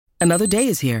Another day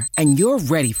is here, and you're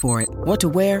ready for it. What to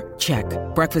wear? Check.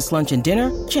 Breakfast, lunch, and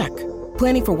dinner? Check.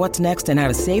 Planning for what's next and how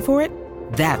to save for it?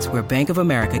 That's where Bank of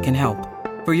America can help.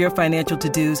 For your financial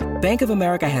to-dos, Bank of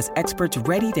America has experts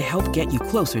ready to help get you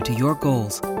closer to your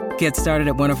goals. Get started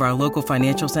at one of our local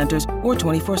financial centers or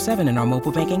 24/7 in our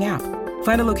mobile banking app.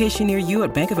 Find a location near you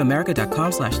at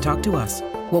bankofamerica.com/talktous.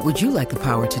 What would you like the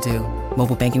power to do?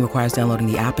 Mobile banking requires downloading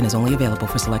the app and is only available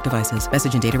for select devices.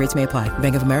 Message and data rates may apply.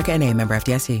 Bank of America N.A., member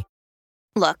FDIC.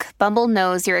 Look, Bumble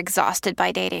knows you're exhausted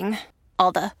by dating.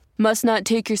 All the must not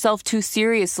take yourself too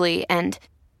seriously and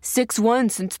 6'1"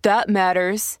 since that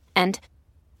matters. And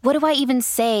what do I even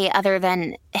say other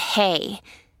than, hey?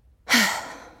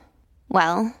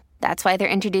 Well, that's why they're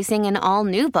introducing an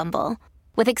all-new Bumble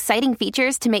with exciting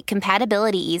features to make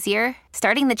compatibility easier,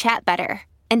 starting the chat better,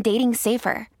 and dating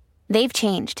safer. They've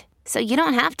changed, so you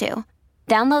don't have to.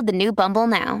 Download the new Bumble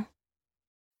now.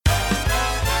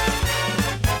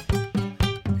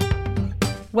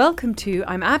 Welcome to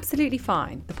I'm Absolutely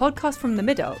Fine, the podcast from the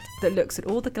mid-adult that looks at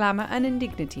all the glamour and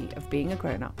indignity of being a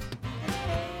grown-up.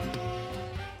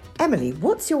 Emily,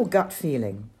 what's your gut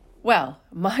feeling? Well,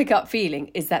 my gut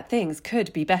feeling is that things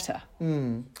could be better.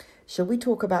 Shall we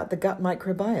talk about the gut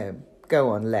microbiome? Go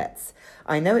on, let's.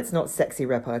 I know it's not sexy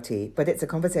repartee, but it's a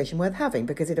conversation worth having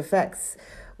because it affects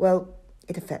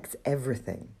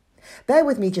everything. Bear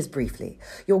with me just briefly.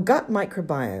 Your gut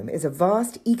microbiome is a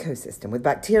vast ecosystem with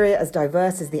bacteria as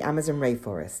diverse as the Amazon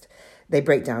rainforest. They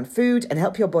break down food and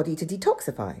help your body to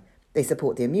detoxify. They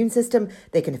support the immune system,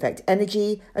 they can affect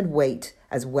energy and weight,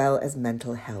 as well as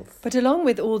mental health. But along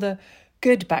with all the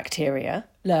good bacteria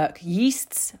lurk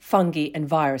yeasts, fungi and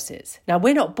viruses. Now,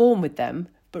 we're not born with them,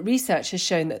 but research has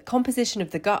shown that the composition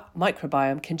of the gut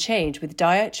microbiome can change with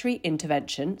dietary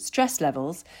intervention, stress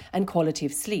levels and quality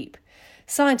of sleep.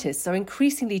 Scientists are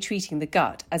increasingly treating the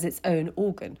gut as its own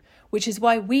organ, which is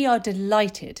why we are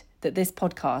delighted that this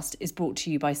podcast is brought to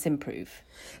you by Simprove.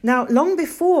 Now, long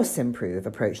before Simprove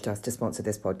approached us to sponsor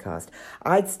this podcast,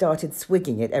 I'd started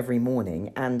swigging it every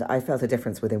morning and I felt a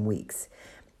difference within weeks.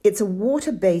 It's a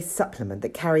water-based supplement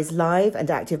that carries live and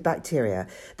active bacteria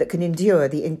that can endure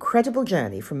the incredible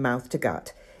journey from mouth to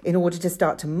gut in order to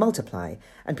start to multiply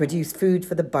and produce food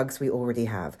for the bugs we already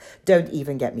have. Don't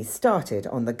even get me started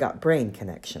on the gut-brain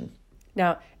connection.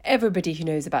 Now, everybody who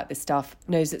knows about this stuff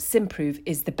knows that Simprove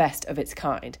is the best of its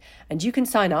kind, and you can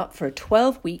sign up for a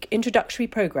 12-week introductory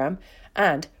programme,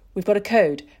 and we've got a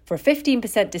code for a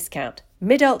 15% discount,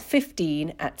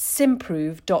 midult15 at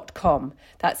simprove.com.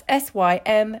 That's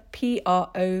SYMPROVE.com.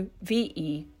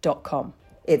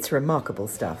 It's remarkable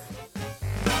stuff.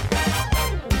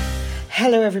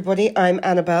 Hello, everybody. I'm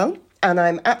Annabelle, and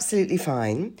I'm absolutely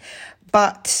fine.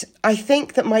 But I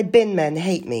think that my bin men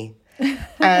hate me.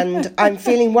 And I'm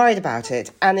feeling worried about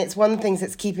it. And it's one of the things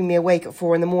that's keeping me awake at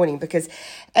 4 a.m. because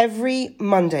every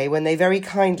Monday when they very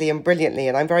kindly and brilliantly,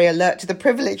 and I'm very alert to the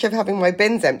privilege of having my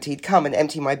bins emptied, come and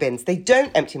empty my bins. They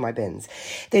don't empty my bins.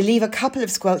 They leave a couple of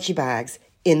squelchy bags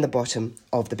in the bottom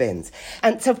of the bins.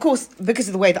 And so, of course, because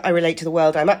of the way that I relate to the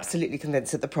world, I'm absolutely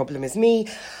convinced that the problem is me.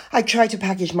 I try to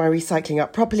package my recycling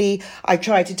up properly. I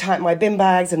try to tighten my bin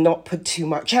bags and not put too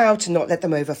much out and not let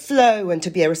them overflow and to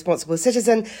be a responsible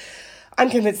citizen. I'm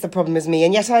convinced the problem is me,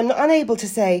 and yet I'm unable to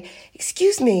say,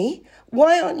 excuse me,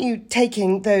 why aren't you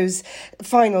taking those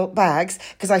final bags?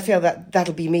 Because I feel that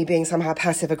that'll be me being somehow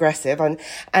passive-aggressive. And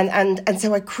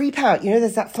so I creep out. You know,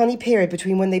 there's that funny period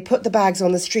between when they put the bags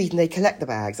on the street and they collect the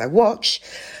bags. I watch,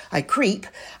 I creep,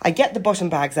 I get the bottom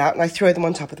bags out and I throw them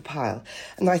on top of the pile.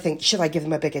 And I think, should I give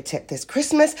them a bigger tip this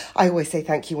Christmas? I always say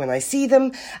thank you when I see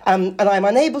them. And I'm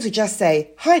unable to just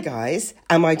say, hi guys,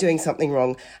 am I doing something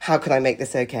wrong? How can I make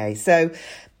this okay? So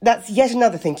that's yet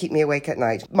another thing keep me awake at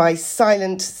night. My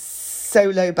silent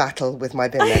solo battle with my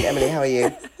bin men. Emily, how are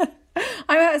you?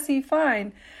 I'm absolutely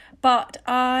fine. But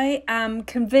I am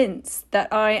convinced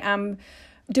that I am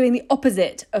doing the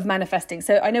opposite of manifesting.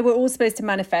 So I know we're all supposed to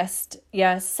manifest,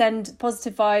 send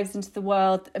positive vibes into the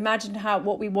world, imagine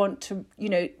what we want to,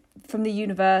 from the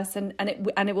universe and it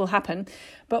will happen.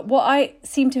 But what I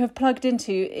seem to have plugged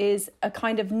into is a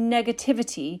kind of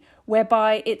negativity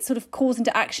whereby it sort of calls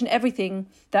into action everything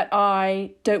that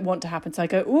I don't want to happen. So I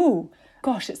go, ooh,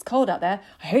 gosh, it's cold out there.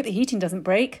 I hope the heating doesn't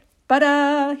break.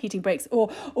 But heating breaks. Or,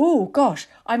 oh gosh,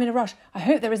 I'm in a rush. I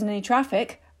hope there isn't any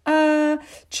traffic.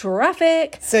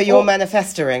 Traffic. So you're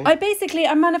manifesting.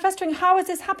 I'm manifesting. How has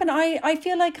this happened? I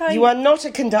feel like You are not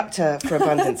a conductor for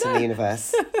abundance in the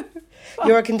universe.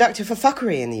 You're a conductor for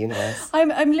fuckery in the universe.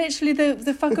 I'm literally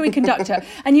the fuckery conductor.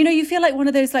 And you feel like one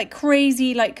of those like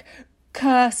crazy like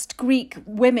cursed Greek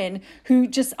women who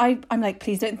just, I'm like,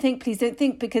 please don't think,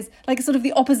 because like sort of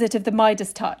the opposite of the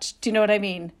Midas touch. Do you know what I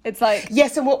mean? It's like...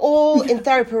 Yes, and we're all, in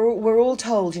therapy, we're all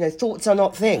told, thoughts are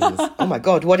not things. Oh my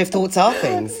God, what if thoughts are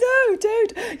things? No,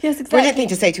 don't. Yes, exactly. Brilliant thing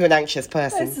to say to an anxious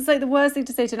person. It's like the worst thing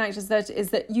to say to an anxious person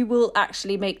is that you will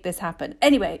actually make this happen.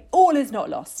 Anyway, all is not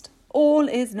lost. All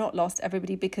is not lost,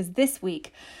 everybody, because this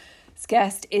week's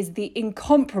guest is the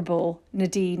incomparable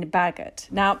Nadine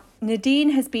Baggott. Now,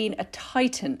 Nadine has been a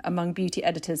titan among beauty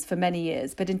editors for many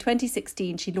years, but in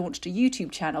 2016 she launched a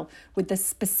YouTube channel with the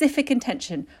specific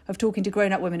intention of talking to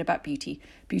grown-up women about beauty.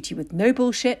 Beauty with no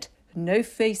bullshit, no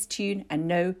Facetune and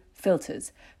no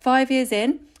filters. 5 years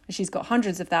in, she's got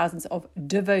hundreds of thousands of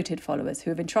devoted followers who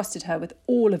have entrusted her with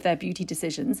all of their beauty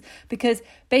decisions because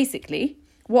basically...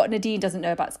 what Nadine doesn't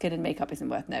know about skin and makeup isn't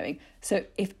worth knowing. So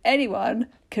if anyone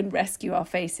can rescue our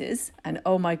faces, and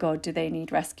oh my God, do they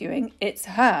need rescuing, it's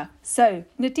her. So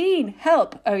Nadine,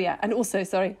 help. Oh yeah, and also,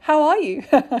 sorry, how are you?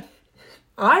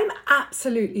 I'm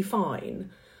absolutely fine,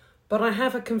 but I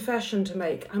have a confession to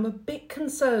make. I'm a bit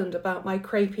concerned about my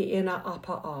crepey inner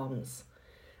upper arms.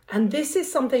 And this is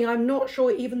something I'm not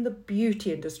sure even the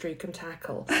beauty industry can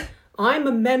tackle. I'm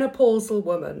a menopausal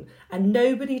woman, and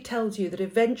nobody tells you that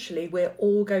eventually we're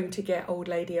all going to get old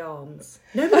lady arms.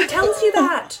 Nobody tells you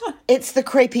that. It's the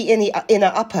crepey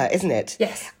inner upper, isn't it?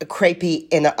 Yes. A crepey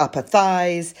inner upper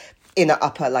thighs, inner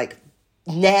upper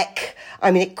neck. I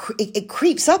mean, it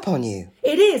creeps up on you.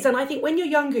 It is, and I think when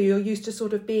you're younger, you're used to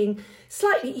sort of being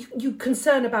slightly, you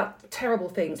concern about terrible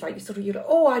things, like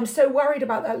I'm so worried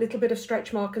about that little bit of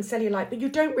stretch mark and cellulite, but you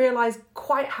don't realise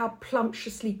quite how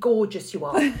plumptuously gorgeous you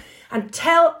are. And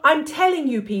I'm telling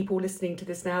you people listening to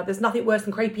this now, there's nothing worse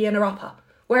than crepey inner upper.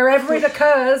 Wherever it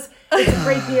occurs, it's a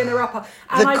crepey inner upper.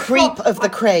 And the creep of the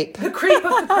crepe. The creep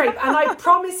of the crepe. And I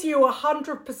promise you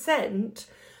 100%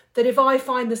 that if I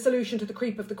find the solution to the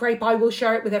creep of the crepe, I will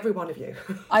share it with every one of you.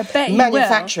 I bet you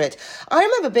Manufacture it. I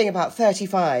remember being about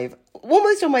 35,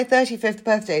 almost on my 35th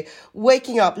birthday,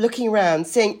 waking up, looking around,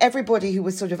 seeing everybody who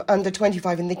was sort of under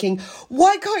 25 and thinking,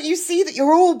 why can't you see that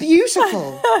you're all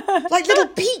beautiful? Like little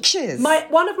peaches.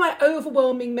 One of my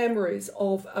overwhelming memories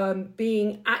of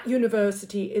being at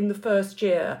university in the first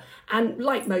year, and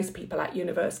like most people at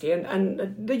university,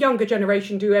 and the younger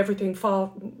generation do everything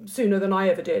far sooner than I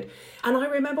ever did. And I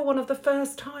remember one of the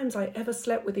first times I ever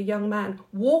slept with a young man,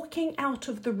 walking out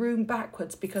of the room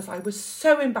backwards because I was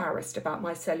so embarrassed about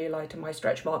my cellulite and my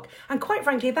stretch mark. And quite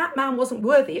frankly, that man wasn't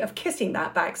worthy of kissing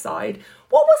that backside.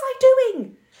 What was I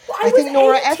doing? I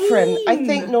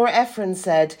think Nora Ephron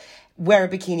said, wear a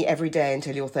bikini every day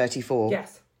until you're 34.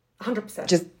 Yes.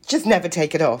 100%. Just never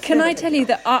take it off. Can I tell you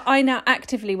that I now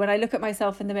actively, when I look at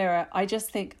myself in the mirror, I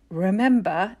just think,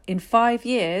 remember, in 5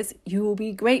 years, you will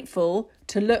be grateful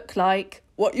to look like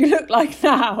what you look like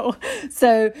now.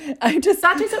 So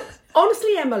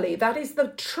honestly, Emily, that is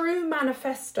the true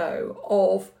manifesto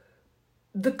of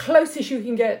the closest you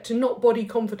can get to not body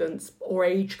confidence or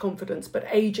age confidence, but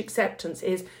age acceptance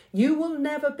is you will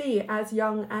never be as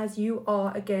young as you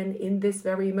are again in this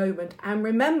very moment. And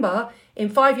remember, in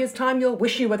 5 years' time, you'll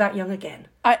wish you were that young again.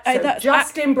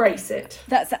 Embrace it.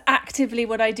 That's actively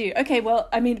what I do. Okay, well,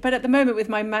 I mean, but at the moment with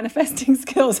my manifesting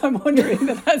skills, I'm wondering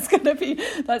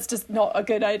that's just not a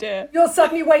good idea. You'll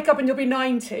suddenly wake up and you'll be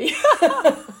 90.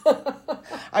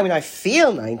 I mean, I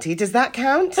feel 90. Does that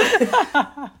count?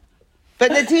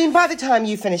 But Nadine, by the time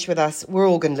you finish with us, we're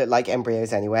all going to look like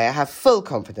embryos anyway. I have full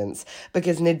confidence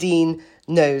because Nadine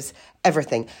knows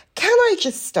everything. Can I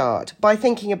just start by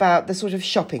thinking about the sort of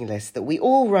shopping list that we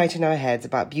all write in our heads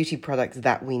about beauty products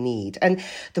that we need? And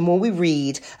the more we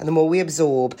read and the more we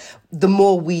absorb, the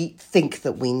more we think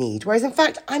that we need. Whereas, in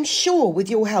fact, I'm sure with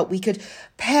your help, we could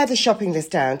pare the shopping list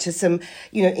down to some,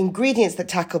 ingredients that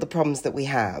tackle the problems that we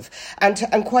have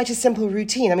and quite a simple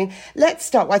routine. I mean, let's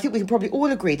start. I think we can probably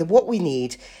all agree that what we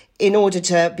need in order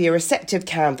to be a receptive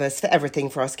canvas for everything,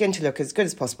 for our skin to look as good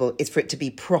as possible, is for it to be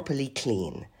properly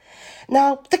clean.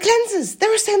 Now, the cleansers,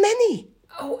 there are so many.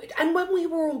 Oh, and when we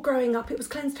were all growing up, it was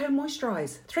Cleanse, Tone,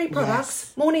 Moisturise. 3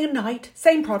 products, morning and night,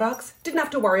 same products, didn't have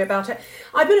to worry about it.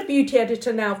 I've been a beauty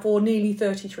editor now for nearly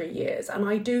 33 years, and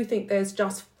I do think there's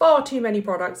just far too many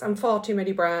products and far too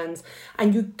many brands,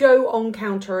 and you go on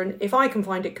counter, and if I can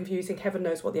find it confusing, heaven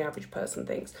knows what the average person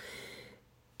thinks.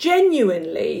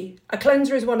 Genuinely, a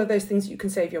cleanser is one of those things you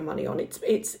can save your money on.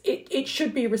 It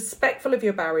should be respectful of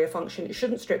your barrier function. It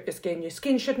shouldn't strip your skin. Your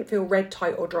skin shouldn't feel red,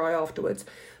 tight or dry afterwards.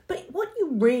 But what you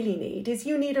really need is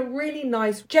you need a really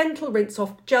nice, gentle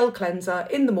rinse-off gel cleanser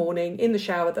in the morning, in the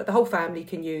shower, that the whole family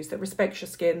can use, that respects your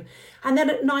skin. And then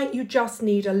at night, you just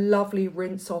need a lovely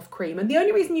rinse-off cream. And the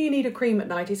only reason you need a cream at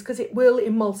night is because it will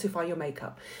emulsify your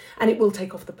makeup. And it will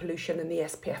take off the pollution and the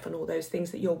SPF and all those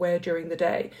things that you'll wear during the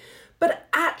day. But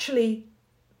actually,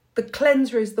 the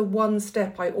cleanser is the one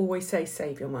step I always say,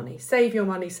 save your money. Save your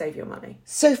money, save your money.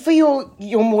 So for your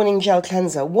morning gel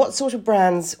cleanser, what sort of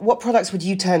brands, what products would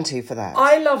you turn to for that?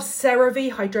 I love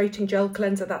CeraVe Hydrating Gel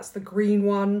Cleanser. That's the green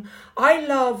one. I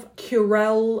love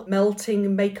Curel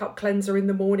Melting Makeup Cleanser in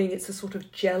the morning. It's a sort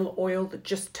of gel oil that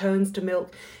just turns to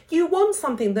milk. You want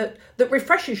something that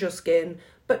refreshes your skin,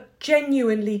 but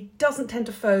genuinely doesn't tend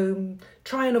to foam.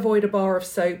 Try and avoid a bar of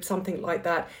soap, something like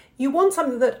that. You want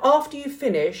something that after you've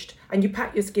finished and you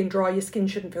pat your skin dry, your skin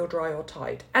shouldn't feel dry or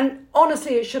tight. And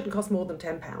honestly, it shouldn't cost more than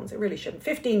 £10. It really shouldn't.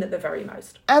 15 at the very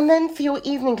most. And then for your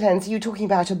evening cleanse, are you talking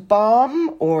about a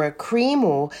balm or a cream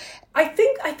or? I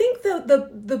think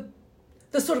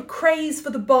the sort of craze for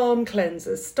the balm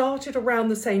cleansers started around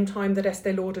the same time that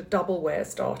Estee Lauder Double Wear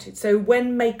started. So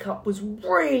when makeup was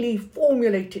really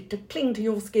formulated to cling to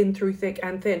your skin through thick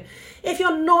and thin. If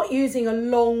you're not using a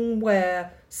long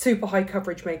wear, super high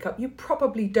coverage makeup, you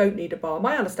probably don't need a balm.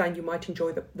 I understand you might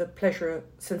enjoy the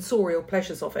sensorial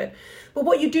pleasures of it. But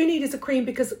what you do need is a cream,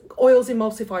 because oils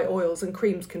emulsify oils and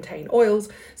creams contain oils.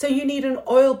 So you need an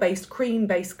oil-based,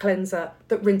 cream-based cleanser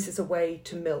that rinses away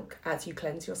to milk as you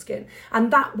cleanse your skin.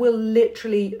 And that will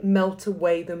literally melt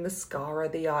away the mascara,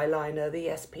 the eyeliner, the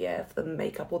SPF, the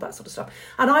makeup, all that sort of stuff.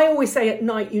 And I always say at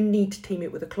night you need to team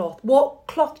it with a cloth. What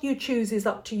cloth you choose is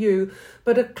up to you,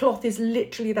 but a cloth is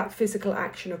literally that physical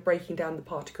action of breaking down the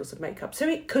particles of makeup. So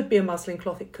it could be a muslin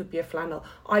cloth, it could be a flannel.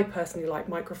 I personally like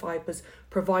microfibers,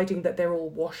 providing that they're all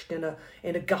washed in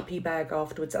a guppy bag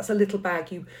afterwards. That's a little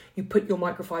bag you put your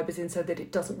microfibers in so that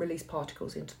it doesn't release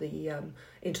particles into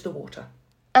the water.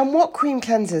 And what cream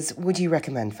cleansers would you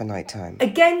recommend for nighttime?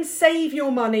 Again, save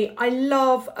your money. I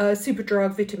love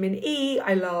Superdrug Vitamin E.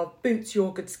 I love Boots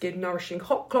Your Good Skin Nourishing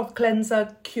Hot Cloth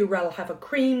Cleanser. Curel have a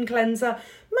cream cleanser.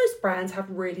 Most brands have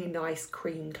really nice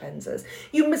cream cleansers.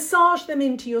 You massage them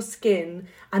into your skin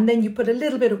and then you put a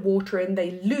little bit of water in.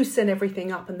 They loosen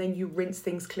everything up and then you rinse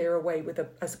things clear away with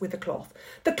a cloth.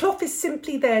 The cloth is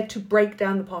simply there to break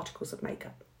down the particles of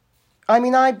makeup. I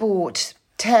mean, I bought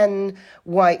 10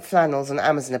 white flannels on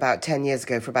Amazon about 10 years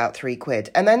ago for about £3.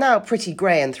 And they're now pretty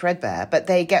grey and threadbare, but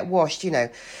they get washed,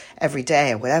 every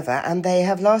day or whatever, and they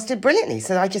have lasted brilliantly.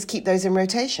 So I just keep those in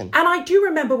rotation. And I do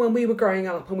remember when we were growing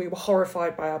up and we were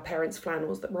horrified by our parents'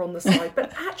 flannels that were on the side.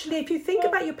 But actually, if you think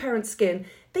about your parents' skin,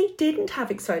 they didn't have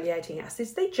exfoliating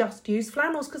acids. They just used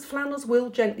flannels, because flannels will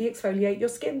gently exfoliate your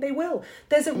skin. They will.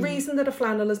 There's a reason that a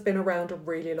flannel has been around a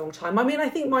really long time. I mean, I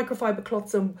think microfiber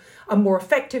cloths are more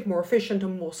effective, more efficient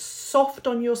and more soft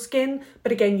on your skin.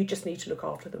 But again, you just need to look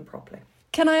after them properly.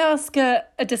 Can I ask a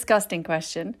disgusting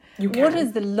question? You can. What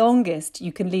is the longest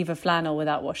you can leave a flannel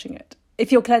without washing it?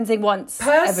 If you're cleansing once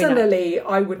Personally,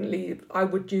 I wouldn't leave. I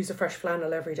would use a fresh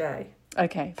flannel every day.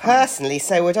 Okay. Fine. Personally,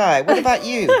 so would I. What about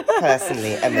you,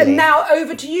 personally, Emily? And now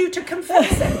over to you to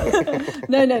confess, Emily.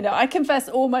 No. I confess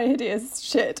all my hideous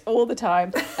shit all the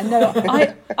time. And no,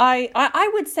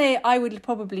 I would say I would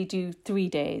probably do 3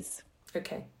 days.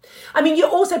 Okay. I mean,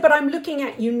 but I'm looking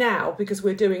at you now because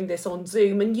we're doing this on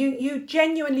Zoom, and you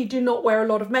genuinely do not wear a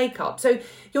lot of makeup. So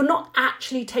you're not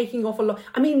actually taking off a lot.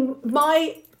 I mean,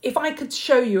 if I could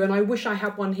show you, and I wish I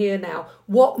had one here now,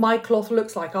 what my cloth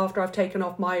looks like after I've taken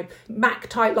off my MAC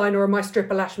tight liner or my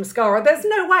Stripper Lash mascara, there's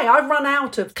no way. I've run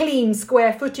out of clean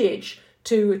square footage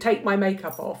to take my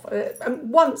makeup off.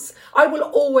 I will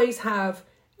always have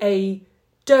a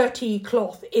dirty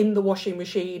cloth in the washing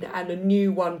machine and a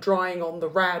new one drying on the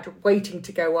rad waiting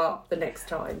to go up the next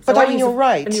time. But I mean, you're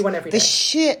right. A new one every day.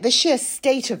 The sheer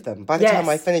state of them by the time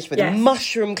I finish with them,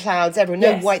 mushroom clouds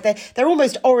everywhere, no white, they're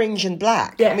almost orange and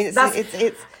black. Yes, I mean,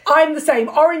 it's I'm the same.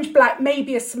 Orange, black,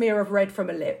 maybe a smear of red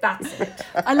from a lip. That's it.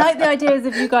 I like the ideas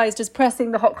of you guys just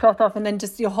pressing the hot cloth off and then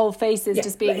just your whole face is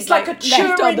just being it's like a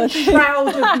Turin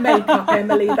shroud of makeup,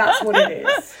 Emily. That's what it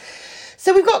is.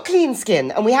 So we've got clean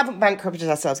skin, and we haven't bankrupted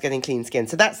ourselves getting clean skin.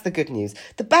 So that's the good news.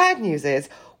 The bad news is,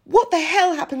 what the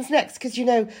hell happens next? Because,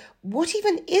 what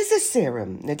even is a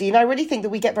serum, Nadine? I really think that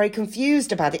we get very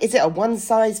confused about it. Is it a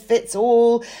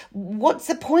one-size-fits-all? What's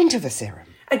the point of a serum?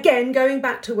 Again, going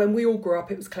back to when we all grew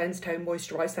up, it was cleanse, tone,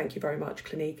 moisturise. Thank you very much,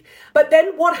 Clinique. But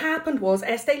then what happened was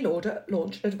Estee Lauder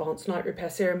launched Advanced Night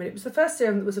Repair Serum, and it was the first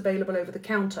serum that was available over the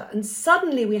counter. And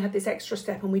suddenly we had this extra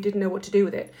step and we didn't know what to do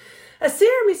with it. A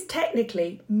serum is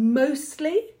technically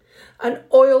mostly an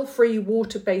oil-free,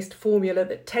 water-based formula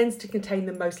that tends to contain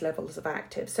the most levels of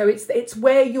active. So it's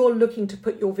where you're looking to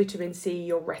put your vitamin C,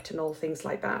 your retinol, things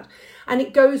like that. And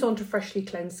it goes on to freshly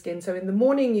cleansed skin. So in the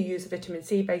morning, you use a vitamin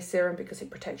C-based serum because it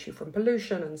protects you from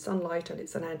pollution and sunlight, and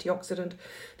it's an antioxidant.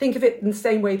 Think of it in the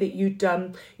same way that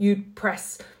you'd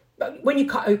press... When you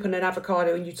cut open an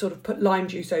avocado and you sort of put lime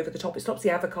juice over the top, it stops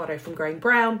the avocado from going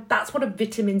brown. That's what a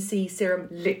vitamin C serum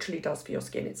literally does for your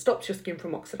skin. It stops your skin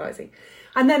from oxidizing.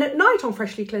 And then at night on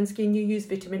freshly cleansed skin, you use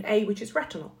vitamin A, which is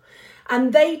retinol.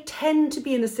 And they tend to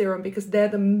be in a serum because they're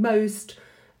the most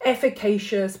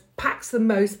efficacious, packs the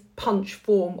most punch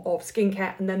form of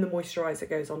skincare, and then the moisturizer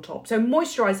goes on top. So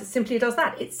moisturizer simply does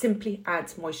that. It simply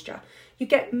adds moisture. You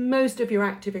get most of your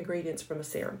active ingredients from a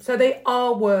serum. So they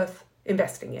are worth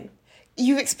investing in.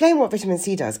 You explain what vitamin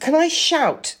C does. Can I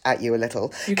shout at you a little?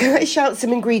 Can I shout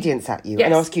some ingredients at you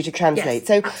and ask you to translate?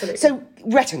 Yes, so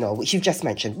retinol, which you've just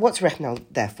mentioned, what's retinol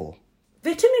there for?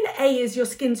 Vitamin A is your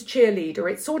skin's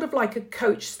cheerleader. It's sort of like a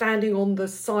coach standing on the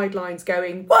sidelines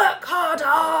going, work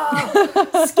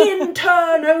harder, skin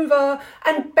turnover.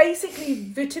 And basically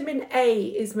vitamin A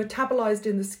is metabolized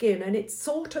in the skin, and it's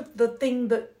sort of the thing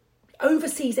that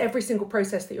oversees every single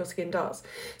process that your skin does.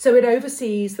 So it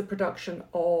oversees the production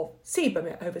of sebum,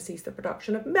 it oversees the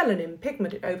production of melanin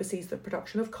pigment, it oversees the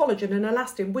production of collagen and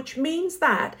elastin, which means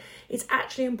that it's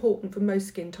actually important for most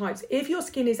skin types. If your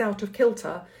skin is out of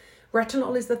kilter,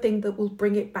 retinol is the thing that will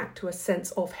bring it back to a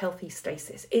sense of healthy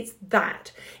stasis. It's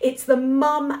that. It's the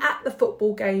mum at the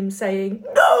football game saying,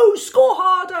 no, score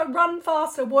harder, run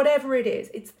faster, whatever it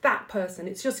is. It's that person.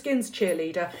 It's your skin's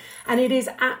cheerleader. And it is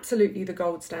absolutely the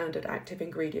gold standard active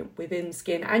ingredient within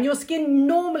skin. And your skin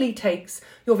normally takes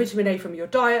your vitamin A from your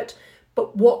diet.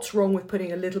 But what's wrong with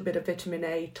putting a little bit of vitamin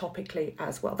A topically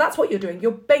as well? That's what you're doing.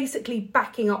 You're basically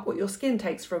backing up what your skin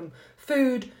takes from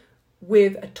food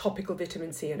with a topical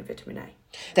vitamin C and a vitamin A.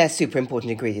 They're super important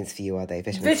ingredients for you, are they?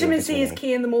 Vitamin C is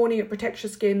key in the morning. It protects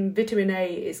your skin. Vitamin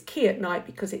A is key at night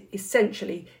because it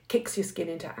essentially kicks your skin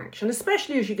into action.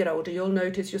 Especially as you get older, you'll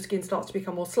notice your skin starts to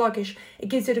become more sluggish. It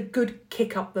gives it a good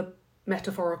kick up the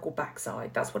metaphorical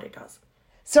backside. That's what it does.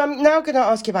 So I'm now going to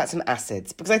ask you about some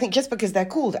acids, because I think just because they're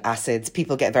called acids,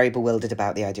 people get very bewildered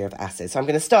about the idea of acids. So I'm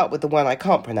going to start with the one I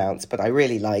can't pronounce, but I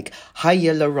really like,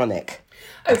 hyaluronic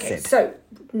acid. Okay, so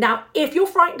now if you're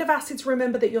frightened of acids,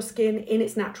 remember that your skin in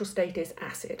its natural state is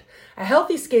acid. A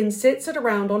healthy skin sits at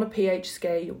around, on a pH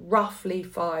scale, roughly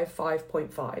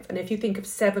 5.5. And if you think of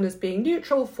 7 as being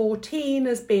neutral, 14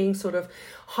 as being sort of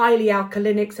highly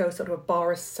alkalinic, so sort of a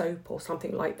bar of soap or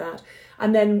something like that.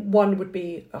 And then 1 would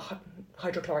be a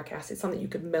hydrochloric acid, something you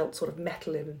could melt sort of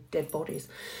metal in dead bodies.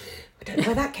 I don't know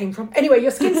where that came from. Anyway,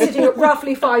 your skin's sitting at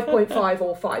roughly 5.5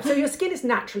 or 5. So your skin is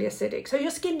naturally acidic. So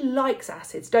your skin likes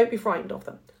acids. Don't be frightened of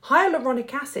them.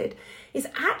 Hyaluronic acid is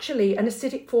actually an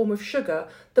acidic form of sugar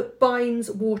that binds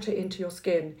water into your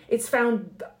skin. It's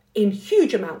found in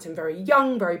huge amounts in very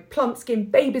young, very plump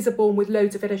skin. Babies are born with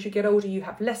loads of it. As you get older, you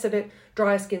have less of it.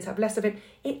 Drier skins have less of it.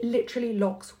 It literally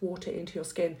locks water into your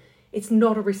skin. It's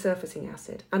not a resurfacing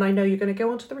acid. And I know you're going to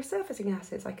go on to the resurfacing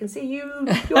acids. I can see you.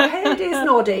 Your head is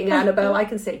nodding, Annabelle. I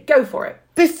can see. Go for it.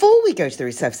 Before we go to the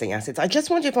resurfacing acids, I just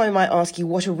wondered if I might ask you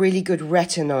what a really good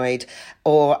retinoid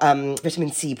or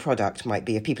vitamin C product might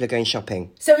be if people are going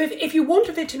shopping. So if you want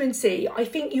a vitamin C, I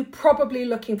think you're probably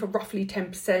looking for roughly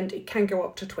 10%. It can go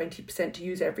up to 20% to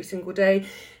use every single day.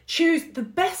 Choose the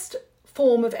best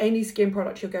form of any skin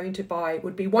product you're going to buy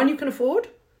would be one you can afford.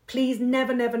 Please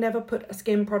never, never, never put a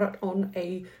skin product on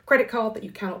a credit card that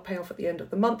you cannot pay off at the end of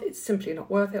the month. It's simply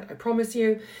not worth it, I promise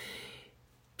you.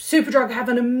 Superdrug have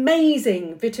an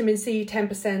amazing vitamin C,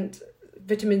 10%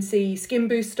 vitamin C skin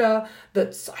booster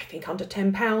that's, I think, under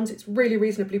 £10. It's really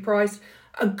reasonably priced.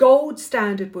 A gold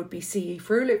standard would be CE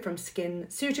Frulit from Skin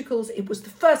Ceuticals. It was the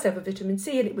first ever vitamin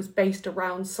C, and it was based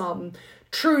around some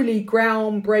truly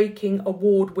groundbreaking,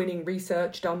 award-winning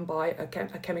research done by a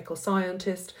chemical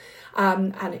scientist,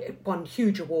 and it won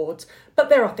huge awards. But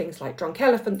there are things like Drunk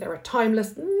Elephant, there are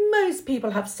Timeless. Most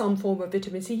people have some form of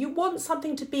vitamin C. You want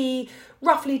something to be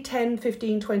roughly 10,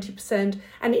 15, 20%,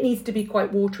 and it needs to be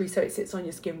quite watery so it sits on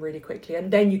your skin really quickly.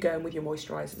 And then you go in with your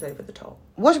moisturisers over the top.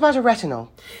 What about a retinol?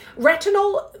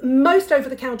 Retinol, most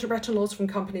over-the-counter retinols from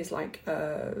companies like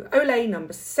Olay,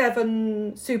 Number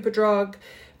 7, Superdrug,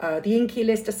 the Inky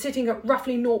list are sitting at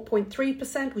roughly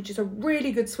 0.3%, which is a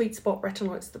really good sweet spot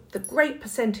retinol. It's the great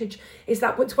percentage is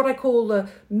that it's what I call the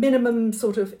minimum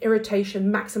sort of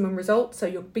irritation, maximum result. So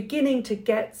you're beginning to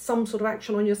get some sort of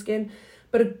action on your skin,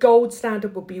 but a gold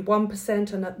standard would be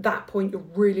 1%. And at that point, you're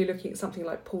really looking at something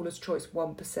like Paula's Choice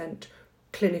 1%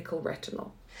 clinical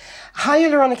retinol.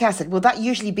 Hyaluronic acid, will that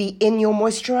usually be in your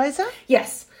moisturiser?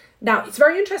 Yes. Now, it's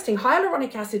very interesting.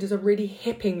 Hyaluronic acid is a really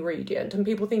hip ingredient, and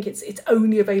people think it's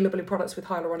only available in products with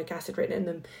hyaluronic acid written in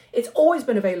them. It's always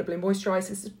been available in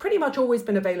moisturisers. It's pretty much always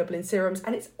been available in serums,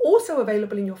 and it's also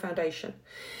available in your foundation.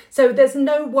 So there's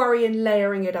no worry in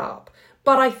layering it up.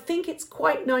 But I think it's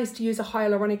quite nice to use a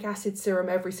hyaluronic acid serum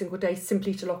every single day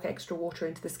simply to lock extra water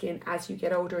into the skin as you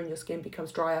get older and your skin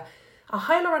becomes drier. A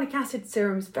hyaluronic acid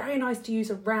serum is very nice to use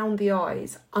around the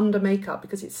eyes under makeup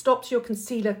because it stops your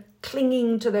concealer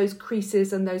clinging to those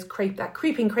creases and that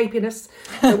creeping crepiness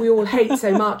that we all hate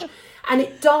so much. And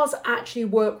it does actually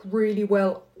work really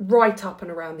well right up and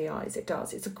around the eyes. It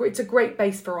does. It's a great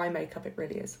base for eye makeup. It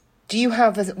really is. Do you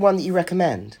have one that you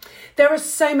recommend? There are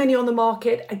so many on the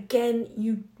market. Again,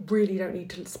 you really don't need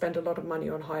to spend a lot of money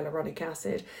on hyaluronic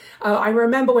acid. I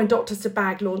remember when Dr.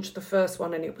 Sabag launched the first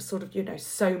one and it was sort of,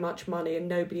 so much money and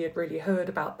nobody had really heard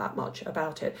that much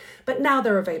about it. But now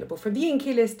they're available from the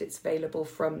Inkey List, it's available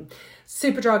from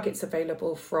Superdrug, it's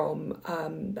available from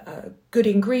Good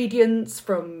Ingredients,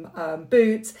 from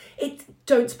Boots.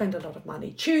 Don't spend a lot of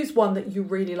money. Choose one that you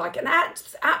really like. An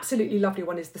absolutely lovely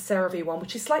one is the CeraVe one,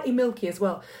 which is slightly milky as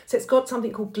well. So it's got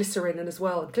something called glycerin in as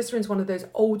well. Glycerin's one of those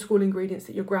old school ingredients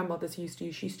that your grandmothers used to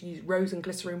use. She used to use rose and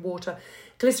glycerin water.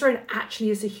 Glycerin actually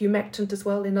is a humectant as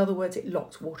well. In other words, it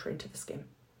locks water into the skin.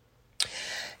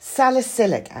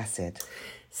 Salicylic acid.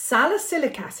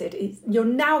 Salicylic acid, you're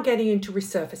now getting into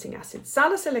resurfacing acid.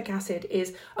 Salicylic acid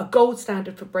is a gold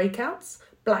standard for breakouts,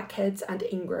 blackheads and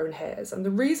ingrown hairs. And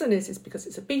the reason is because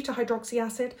it's a beta hydroxy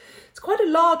acid. It's quite a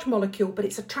large molecule, but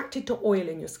it's attracted to oil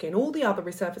in your skin. All the other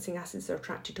resurfacing acids are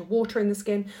attracted to water in the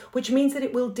skin, which means that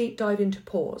it will deep dive into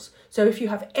pores. So if you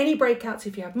have any breakouts,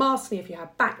 if you have maskne, if you have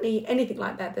acne, anything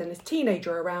like that, then as a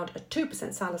teenager around, a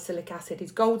 2% salicylic acid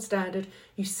is gold standard.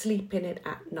 You sleep in it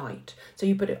at night. So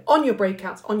you put it on your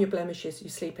breakouts, on your blemishes, you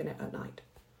sleep in it at night.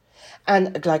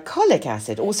 And glycolic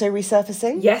acid, also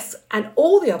resurfacing? Yes, and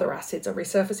all the other acids are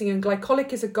resurfacing, and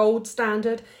glycolic is a gold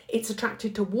standard. It's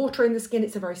attracted to water in the skin.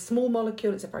 It's a very small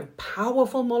molecule. It's a very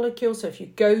powerful molecule. So if you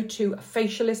go to a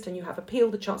facialist and you have a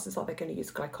peel, the chances are they're going to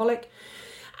use glycolic.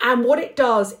 And what it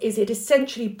does is it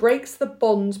essentially breaks the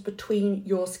bonds between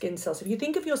your skin cells. If you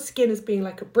think of your skin as being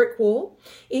like a brick wall,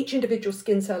 each individual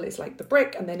skin cell is like the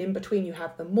brick, and then in between you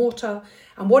have the mortar.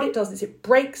 And what it does is it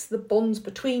breaks the bonds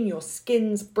between your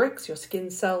skin's bricks, your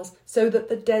skin cells, so that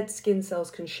the dead skin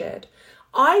cells can shed.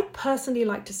 I personally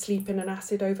like to sleep in an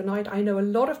acid overnight. I know a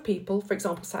lot of people, for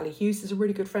example, Sally Hughes is a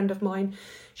really good friend of mine.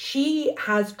 She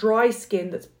has dry skin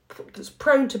that's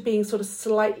prone to being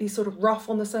slightly rough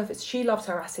on the surface. She loves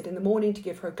her acid in the morning to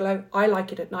give her a glow. I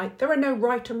like it at night. There are no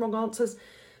right and wrong answers.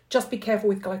 Just be careful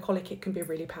with glycolic. It can be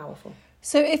really powerful.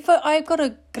 So if I've got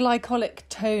a glycolic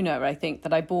toner, I think,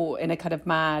 that I bought in a kind of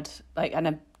mad, and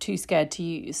I'm too scared to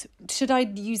use, should I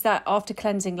use that after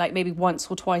cleansing, maybe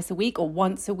once or twice a week or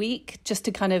once a week, just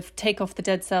to kind of take off the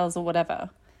dead cells or whatever?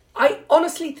 I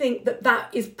honestly think that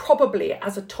is probably,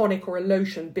 as a tonic or a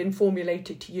lotion, been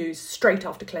formulated to use straight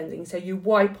after cleansing. So you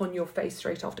wipe on your face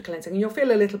straight after cleansing and you'll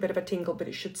feel a little bit of a tingle, but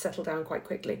it should settle down quite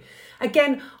quickly.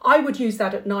 Again, I would use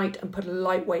that at night and put a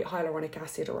lightweight hyaluronic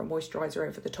acid or a moisturiser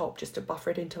over the top just to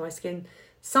buffer it into my skin.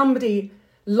 Somebody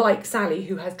like Sally,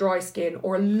 who has dry skin,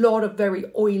 or a lot of very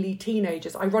oily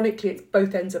teenagers, ironically it's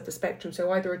both ends of the spectrum,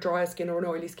 so either a drier skin or an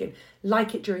oily skin,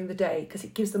 like it during the day because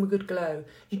it gives them a good glow.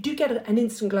 You do get an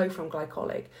instant glow from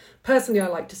glycolic. Personally, I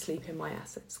like to sleep in my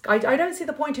acids. I don't see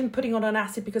the point in putting on an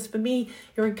acid because for me,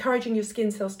 you're encouraging your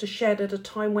skin cells to shed at a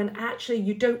time when actually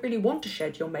you don't really want to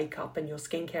shed your makeup and your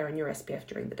skincare and your SPF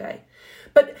during the day.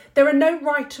 But there are no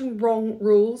right and wrong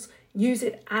rules. Use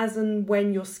it as and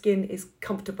when your skin is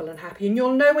comfortable and happy. And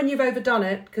you'll know when you've overdone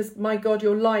it because, my God,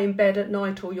 you'll lie in bed at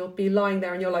night or you'll be lying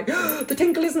there and you're like, oh, the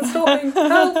tinkle isn't stopping,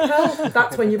 help, help.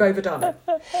 That's when you've overdone it.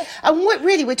 And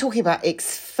we're talking about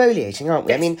exfoliating, aren't we?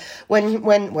 Yes. I mean,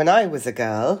 when I was a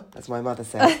girl, as my mother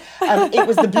said,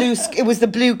 it was the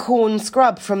blue corn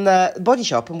scrub from the Body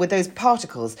Shop, and with those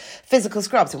particles, physical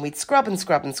scrubs, and we'd scrub and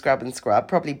scrub and scrub and scrub,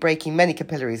 probably breaking many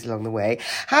capillaries along the way.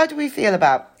 How do we feel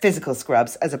about physical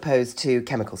scrubs as opposed to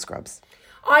chemical scrubs?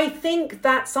 I think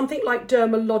that something like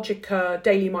Dermalogica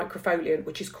Daily Microfoliant,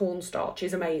 which is cornstarch,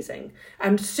 is amazing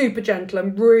and super gentle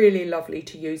and really lovely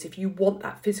to use if you want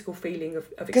that physical feeling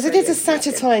of because it is a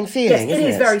satisfying feeling, yes, isn't it? It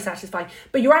is very satisfying.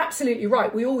 But you're absolutely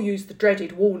right. We all used the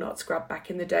dreaded walnut scrub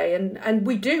back in the day, and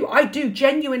I do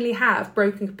genuinely have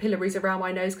broken capillaries around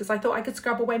my nose because I thought I could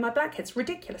scrub away my blackheads.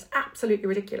 Ridiculous, absolutely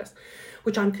ridiculous,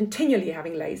 which I'm continually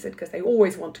having lasered because they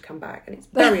always want to come back and it's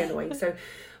very annoying. So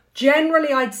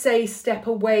Generally, I'd say step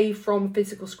away from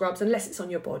physical scrubs unless it's on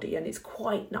your body, and it's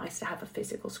quite nice to have a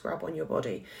physical scrub on your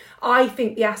body. I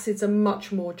think the acids are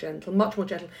much more gentle.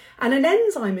 And an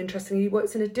enzyme, interestingly,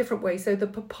 works in a different way. So the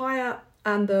papaya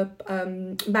and the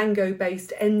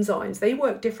mango-based enzymes, they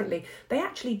work differently. They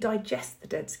actually digest the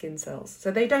dead skin cells. So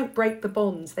they don't break the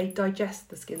bonds, they digest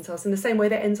the skin cells in the same way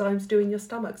that enzymes do in your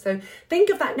stomach. So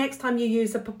think of that next time you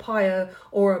use a papaya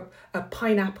or a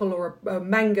pineapple or a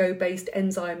mango-based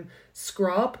enzyme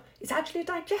scrub. It's actually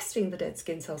digesting the dead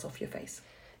skin cells off your face.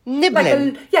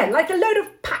 Nibbling. Like a load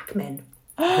of Pac-Men.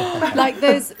 like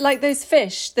those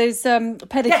fish, those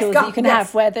pedicures that you can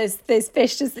have where those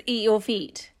fish just eat your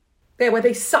feet. There, where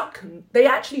they suck. They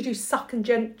actually do suck and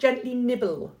gently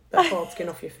nibble the hard skin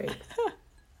off your feet.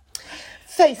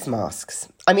 Face masks.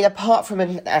 I mean, apart from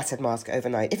an acid mask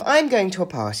overnight, if I'm going to a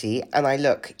party and I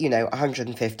look,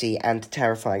 150 and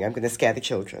terrifying, I'm going to scare the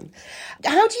children.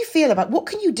 How do you feel about, what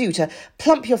can you do to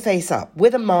plump your face up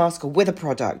with a mask or with a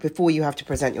product before you have to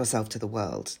present yourself to the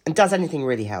world? And does anything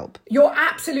really help? You're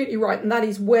absolutely right. And that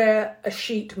is where a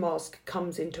sheet mask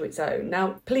comes into its own.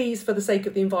 Now, please, for the sake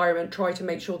of the environment, try to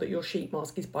make sure that your sheet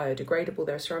mask is biodegradable.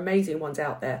 There are some amazing ones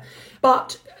out there.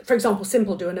 But, for example,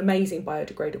 Simple do an amazing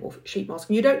biodegradable sheet mask.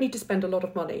 And you don't need to spend a lot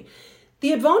of money.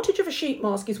 The advantage of a sheet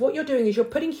mask is what you're doing is you're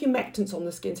putting humectants on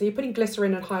the skin. So you're putting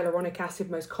glycerin and hyaluronic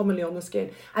acid most commonly on the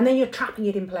skin, and then you're trapping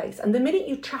it in place. And the minute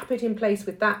you trap it in place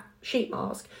with that sheet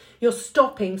mask, you're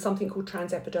stopping something called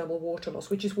transepidermal water loss,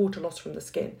 which is water loss from the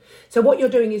skin. So what you're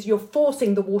doing is you're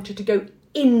forcing the water to go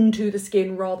into the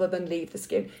skin rather than leave the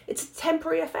skin. It's a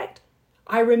temporary effect.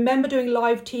 I remember doing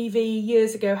live TV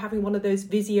years ago, having one of those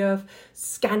Visier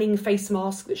scanning face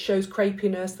masks that shows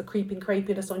crepiness, the creeping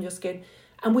crepiness on your skin.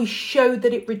 And we showed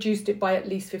that it reduced it by at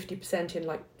least 50% in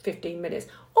like 15 minutes.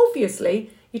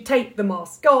 Obviously, you take the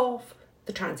mask off,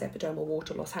 the transepidermal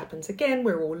water loss happens again.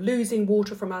 We're all losing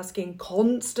water from our skin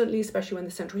constantly, especially when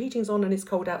the central heating's on and it's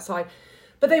cold outside.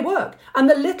 But they work. And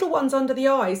the little ones under the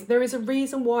eyes, there is a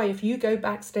reason why if you go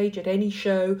backstage at any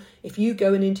show, if you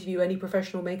go and interview any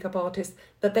professional makeup artist,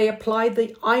 that they apply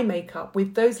the eye makeup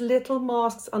with those little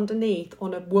masks underneath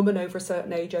on a woman over a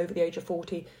certain age, over the age of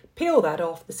 40, peel that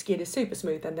off, the skin is super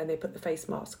smooth, and then they put the face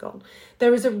mask on.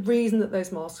 There is a reason that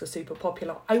those masks are super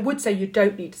popular. I would say you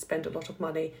don't need to spend a lot of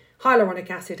money. Hyaluronic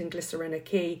acid and glycerin are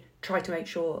key. Try to make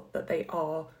sure that they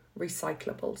are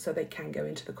recyclable so they can go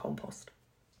into the compost.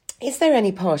 Is there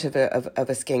any part of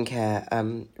a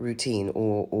skincare routine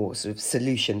or sort of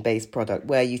solution-based product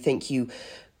where you think you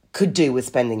could do with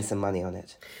spending some money on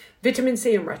it? Vitamin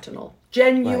C and retinol.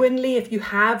 Genuinely, right. If you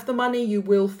have the money, you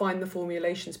will find the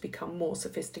formulations become more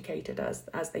sophisticated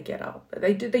as they get up.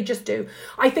 They just do.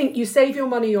 I think you save your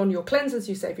money on your cleansers,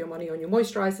 you save your money on your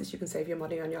moisturizers, you can save your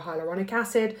money on your hyaluronic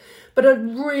acid, but a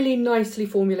really nicely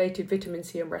formulated vitamin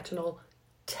C and retinol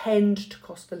tend to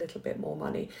cost a little bit more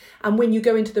money. And when you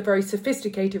go into the very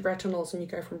sophisticated retinols and you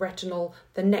go from retinol,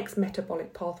 the next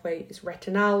metabolic pathway is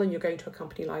retinal, and you're going to a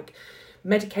company like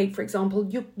Medicaid, for example,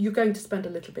 you're going to spend a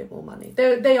little bit more money.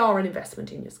 They are an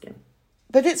investment in your skin.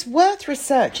 But it's worth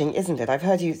researching, isn't it? I've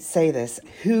heard you say this.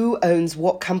 Who owns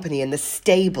what company and the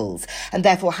stables, and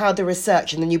therefore how the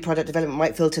research and the new product development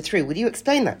might filter through. Would you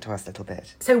explain that to us a little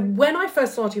bit? So when I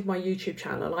first started my YouTube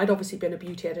channel, I'd obviously been a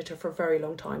beauty editor for a very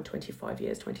long time, 25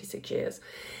 years, 26 years.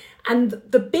 And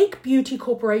the big beauty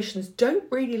corporations don't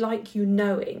really like you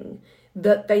knowing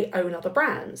that they own other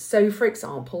brands. So, for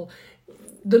example,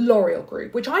 the L'Oreal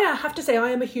Group, which I have to say I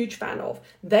am a huge fan of,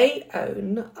 they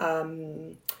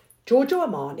own Giorgio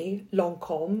Armani,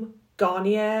 Lancôme,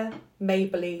 Garnier,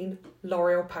 Maybelline,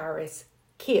 L'Oréal Paris,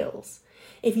 Kiehl's.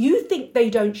 If you think they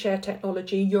don't share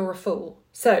technology, you're a fool.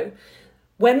 So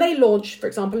when they launch, for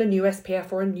example, a new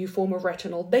SPF or a new form of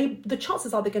retinol, the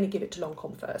chances are they're going to give it to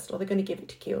Lancôme first, or they're going to give it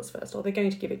to Kiehl's first, or they're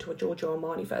going to give it to a Giorgio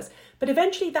Armani first. But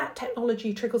eventually that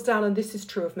technology trickles down, and this is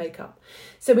true of makeup.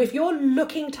 So if you're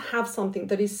looking to have something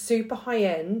that is super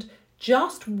high-end,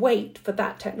 just wait for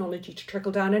that technology to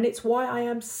trickle down. And it's why I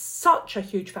am such a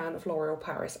huge fan of L'Oréal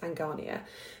Paris and Garnier,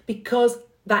 because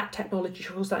that technology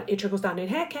trickles down. It trickles down in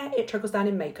hair care, it trickles down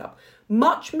in makeup.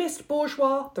 Much missed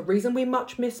Bourjois. The reason we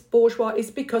much miss Bourjois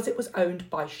is because it was owned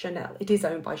by Chanel. It is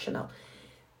owned by Chanel.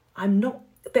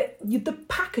 The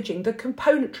packaging, the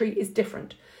componentry is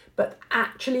different, but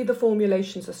actually the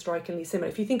formulations are strikingly similar.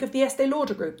 If you think of the Estée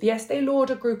Lauder group, the Estée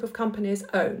Lauder group of companies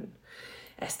own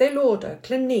Estée Lauder,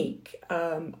 Clinique,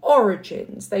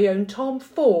 Origins, they own Tom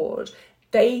Ford.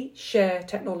 They share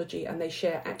technology and they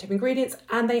share active ingredients,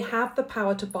 and they have the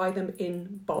power to buy them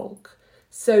in bulk.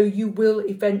 So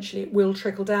it will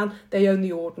trickle down. They own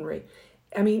The Ordinary.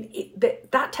 I mean,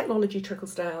 that technology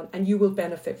trickles down and you will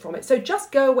benefit from it. So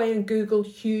just go away and Google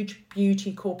huge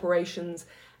beauty corporations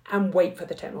and wait for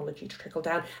the technology to trickle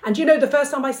down. And you know, the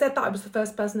first time I said that, I was the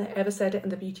first person that ever said it,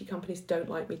 and the beauty companies don't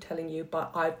like me telling you,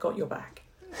 but I've got your back.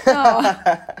 Oh,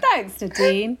 thanks,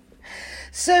 Nadine.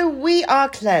 So we are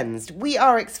cleansed, we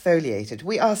are exfoliated,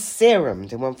 we are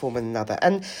serumed in one form or another.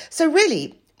 And so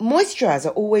really,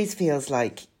 moisturiser always feels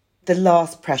like the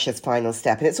last precious final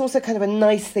step. And it's also kind of a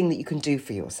nice thing that you can do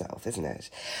for yourself, isn't it?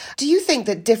 Do you think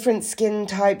that different skin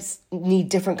types need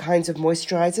different kinds of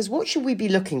moisturisers? What should we be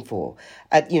looking for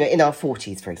in our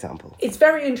 40s, for example? It's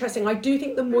very interesting. I do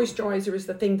think the moisturiser is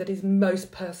the thing that is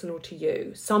most personal to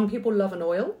you. Some people love an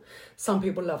oil. Some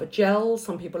people love a gel.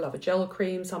 Some people love a gel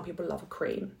cream. Some people love a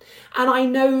cream. And I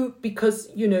know because,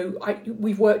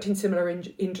 we've worked in similar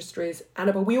industries,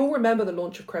 Annabelle, we all remember the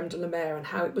launch of Creme de la Mer and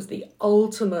how it was the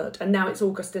ultimate, and now it's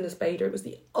Augustinus Bader, it was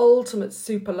the ultimate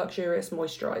super luxurious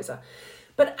moisturiser.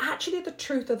 But actually the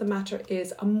truth of the matter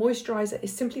is a moisturiser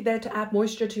is simply there to add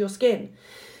moisture to your skin.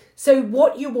 So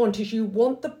what you want is you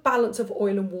want the balance of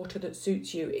oil and water that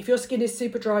suits you. If your skin is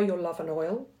super dry, you'll love an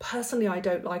oil. Personally, I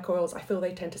don't like oils. I feel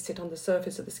they tend to sit on the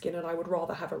surface of the skin and I would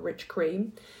rather have a rich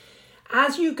cream.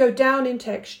 As you go down in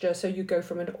texture, so you go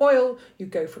from an oil, you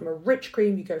go from a rich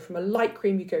cream, you go from a light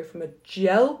cream, you go from a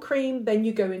gel cream, then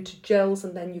you go into gels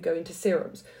and then you go into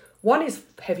serums. One is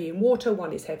heavy in water,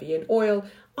 one is heavy in oil.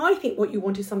 I think what you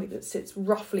want is something that sits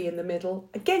roughly in the middle.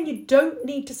 Again, you don't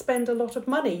need to spend a lot of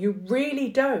money. You really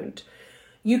don't.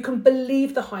 You can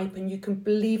believe the hype and you can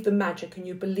believe the magic and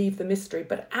you believe the mystery,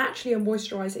 but actually a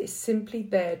moisturiser is simply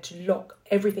there to lock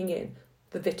everything in.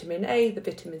 The vitamin A, the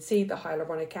vitamin C, the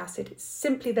hyaluronic acid, it's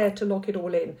simply there to lock it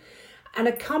all in. And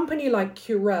a company like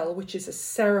Curel, which is a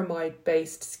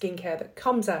ceramide-based skincare that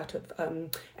comes out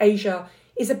of Asia,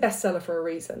 is a bestseller for a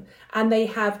reason. And they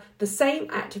have the same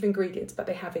active ingredients, but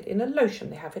they have it in a lotion,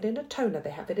 they have it in a toner, they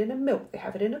have it in a milk, they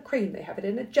have it in a cream, they have it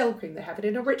in a gel cream, they have it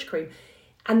in a rich cream.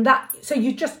 And so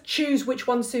you just choose which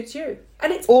one suits you.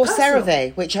 And it's or personal.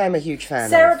 CeraVe, which I'm a huge fan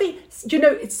CeraVe,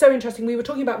 it's so interesting. We were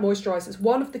talking about moisturisers.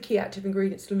 One of the key active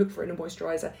ingredients to look for in a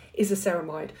moisturiser is a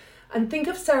ceramide. And think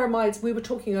of ceramides, we were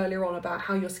talking earlier on about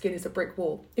how your skin is a brick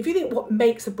wall. If you think what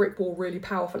makes a brick wall really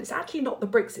powerful, it's actually not the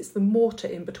bricks, it's the mortar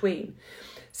in between.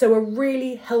 So a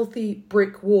really healthy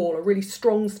brick wall, a really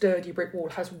strong, sturdy brick wall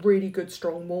has really good,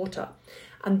 strong mortar.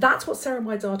 And that's what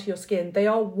ceramides are to your skin. They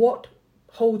are what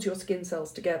holds your skin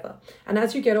cells together. And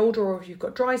as you get older, or if you've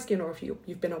got dry skin, or if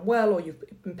you've been unwell, or you've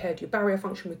impaired your barrier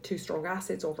function with too strong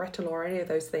acids or retinol or any of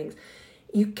those things,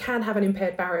 you can have an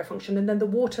impaired barrier function and then the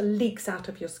water leaks out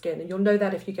of your skin. And you'll know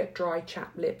that if you get dry,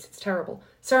 chapped lips. It's terrible.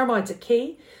 Ceramides are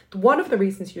key. One of the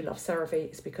reasons you love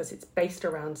CeraVe is because it's based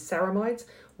around ceramides.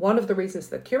 One of the reasons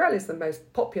that Curel is the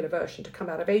most popular version to come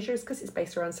out of Asia is because it's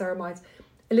based around ceramides.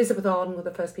 Elizabeth Arden were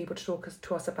the first people to talk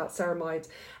to us about ceramides.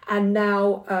 And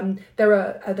now there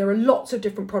are lots of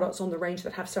different products on the range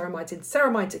that have ceramides in.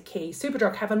 Ceramides are key.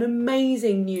 Superdrug have an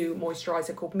amazing new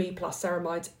moisturiser called Me Plus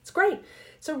Ceramides. It's great.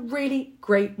 It's a really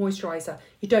great moisturiser.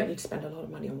 You don't need to spend a lot of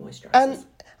money on moisturisers. And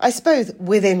I suppose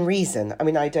within reason, I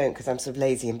mean, I don't because I'm sort of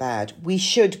lazy and bad, we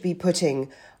should be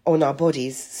putting on our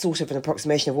bodies sort of an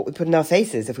approximation of what we put in our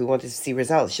faces if we wanted to see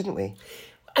results, shouldn't we?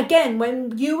 Again,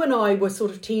 when you and I were sort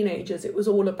of teenagers, it was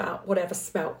all about whatever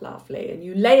smelt lovely, and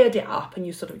you layered it up and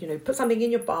you sort of, put something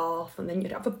in your bath, and then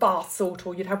you'd have a bath salt,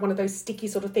 or you'd have one of those sticky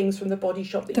sort of things from the Body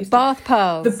Shop. The bath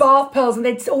pearls, and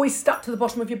they'd always stuck to the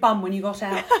bottom of your bum when you got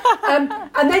out. And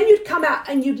then you'd come out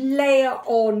and you'd layer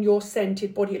on your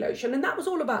scented body lotion, and that was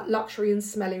all about luxury and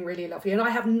smelling really lovely. And I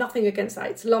have nothing against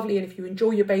that. It's lovely, and if you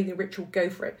enjoy your bathing ritual, go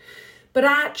for it. But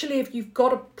actually, if you've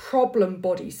got a problem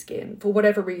body skin, for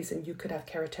whatever reason, you could have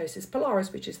keratosis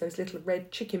pilaris, which is those little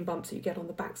red chicken bumps that you get on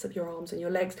the backs of your arms and your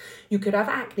legs. You could have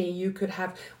acne. You could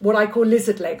have what I call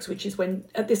lizard legs, which is when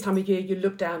at this time of year you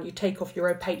look down, you take off your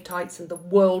opaque tights and the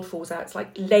world falls out. It's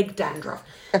like leg dandruff.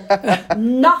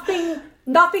 Nothing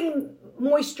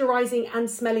moisturising and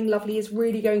smelling lovely is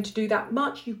really going to do that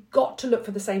much. You've got to look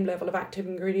for the same level of active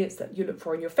ingredients that you look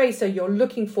for in your face. So you're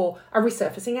looking for a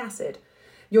resurfacing acid.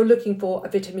 You're looking for a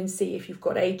vitamin C if you've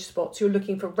got age spots. You're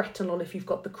looking for retinol if you've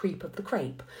got the creep of the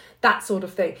crepe. That sort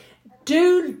of thing.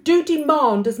 Do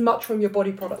demand as much from your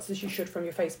body products as you should from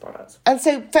your face products. And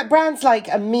so for brands like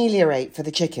Ameliorate for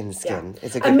the chicken skin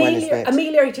is a good one, isn't it?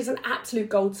 Ameliorate is an absolute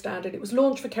gold standard. It was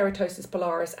launched for keratosis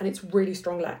pilaris and it's really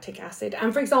strong lactic acid.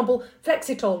 And for example,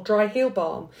 Flexitol Dry Heal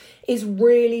Balm is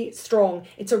really strong.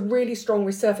 It's a really strong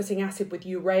resurfacing acid with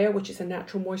urea, which is a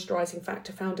natural moisturising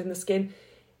factor found in the skin.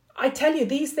 I tell you,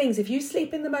 these things, if you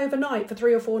sleep in them overnight for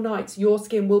 3 or 4 nights, your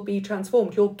skin will be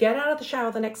transformed. You'll get out of the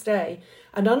shower the next day.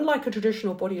 And unlike a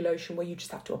traditional body lotion where you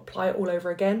just have to apply it all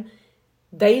over again,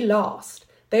 they last.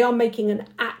 They are making an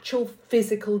actual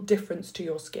physical difference to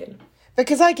your skin.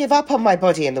 Because I give up on my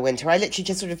body in the winter. I literally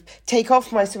just sort of take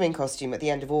off my swimming costume at the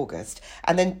end of August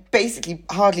and then basically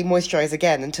hardly moisturise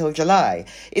again until July.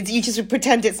 You just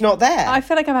pretend it's not there. I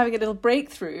feel like I'm having a little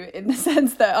breakthrough in the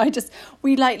sense that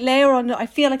we layer on. I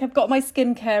feel like I've got my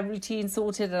skincare routine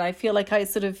sorted, and I feel like I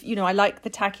sort of, I like the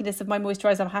tackiness of my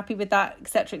moisturiser. I'm happy with that,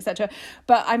 etc., etc.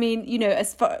 But I mean,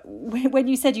 as far when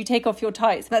you said you take off your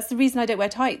tights, that's the reason I don't wear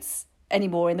tights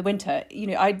anymore in the winter.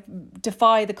 I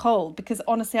defy the cold because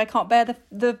honestly I can't bear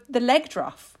the leg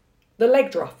druff. The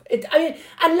leg druff.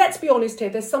 And let's be honest here,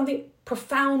 there's something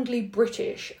profoundly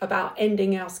British about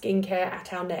ending our skincare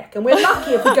at our neck, and we're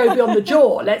lucky if we go beyond the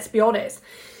jaw, let's be honest.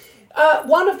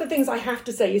 One of the things I have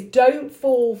to say is don't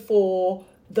fall for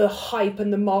the hype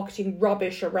and the marketing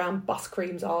rubbish around bus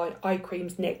creams, eye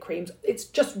creams, neck creams. It's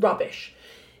just rubbish.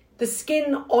 The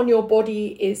skin on your body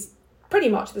is pretty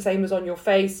much the same as on your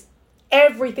face.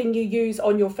 Everything you use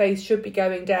on your face should be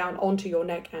going down onto your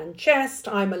neck and chest.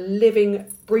 I'm a living,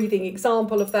 breathing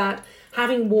example of that.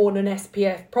 Having worn an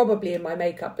SPF, probably in my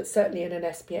makeup, but certainly in an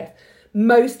SPF,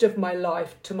 most of my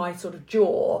life to my sort of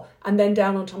jaw and then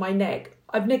down onto my neck.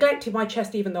 I've neglected my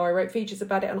chest even though I wrote features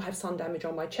about it, and I have sun damage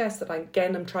on my chest that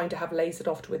I'm trying to have lasered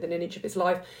off to within an inch of its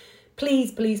life.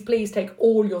 Please, please, please take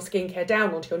all your skincare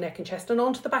down onto your neck and chest and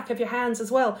onto the back of your hands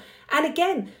as well. And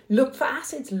again, look for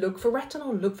acids, look for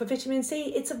retinol, look for vitamin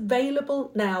C. It's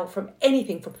available now from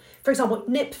anything from, for example,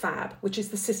 NipFab, which is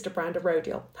the sister brand of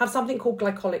Rodial, have something called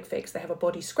Glycolic Fix. They have a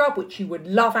body scrub, which you would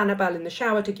love, Annabelle, in the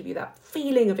shower to give you that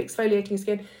feeling of exfoliating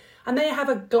skin. And they have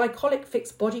a Glycolic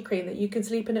Fix body cream that you can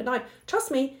sleep in at night. Trust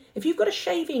me, if you've got a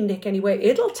shaving nick anywhere,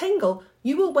 it'll tingle.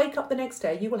 You will wake up the next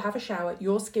day, you will have a shower,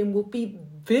 your skin will be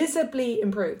visibly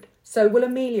improved. So will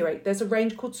ameliorate. There's a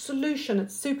range called Solution at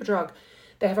Superdrug.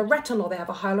 They have a retinol, they have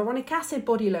a hyaluronic acid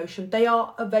body lotion. They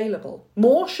are available.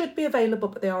 More should be available,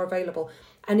 but they are available.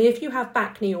 And if you have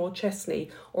back knee or chest knee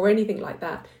or anything like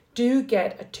that, do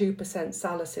get a 2%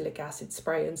 salicylic acid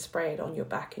spray and spray it on your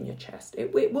back and your chest.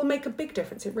 It will make a big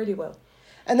difference. It really will.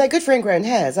 And they're good for ingrown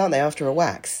hairs, aren't they, after a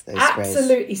wax, those sprays?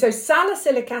 Absolutely. So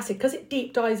salicylic acid, because it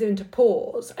deep dives into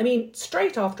pores,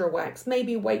 straight after a wax,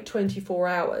 maybe wait 24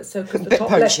 hours. So because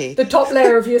the top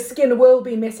layer of your skin will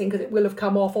be missing because it will have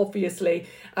come off, obviously.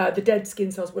 The dead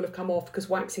skin cells will have come off because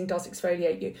waxing does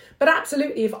exfoliate you. But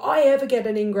absolutely, if I ever get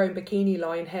an ingrown bikini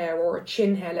line hair or a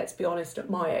chin hair, let's be honest,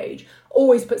 at my age,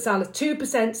 always put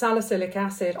 2% salicylic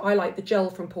acid. I like the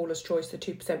gel from Paula's Choice, the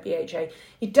 2% BHA.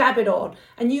 You dab it on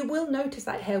and you will notice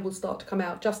that hair will start to come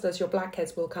out just as your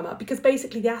blackheads will come out, because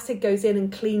basically the acid goes in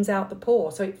and cleans out the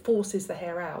pore, so it forces the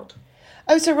hair out.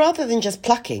 Oh, so rather than just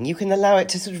plucking, you can allow it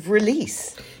to sort of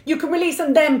release. You can release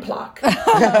and then pluck.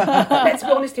 Let's be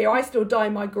honest here, I still dye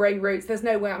my grey roots. There's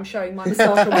no way I'm showing my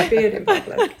moustache or my beard in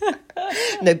public.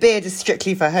 No, beard is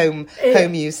strictly for home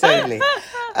use only.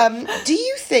 Do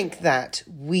you think that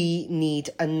we need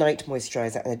a night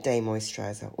moisturiser and a day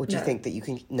moisturiser? Or do you think that you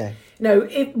can... No. No,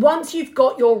 once you've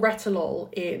got your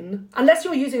retinol in, unless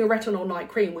you're using a retinol night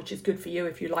cream, which is good for you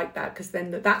if you like that, because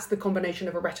then that's the combination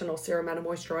of a retinol serum and a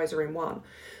moisturiser in one.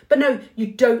 But no, you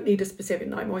don't need a specific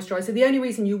night moisturiser. The only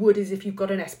reason you would is if you've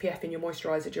got an SPF in your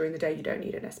moisturiser during the day, you don't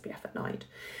need an SPF at night.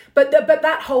 But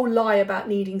that whole lie about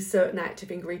needing certain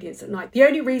active ingredients at night, the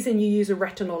only reason you use a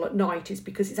retinol at night is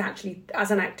because it's actually,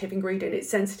 as an active ingredient, it's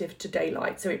sensitive to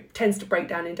daylight. So it tends to break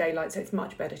down in daylight, so it's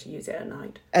much better to use it at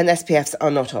night. And SPFs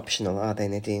are not optional, are they,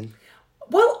 Nadine?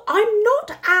 Well, I'm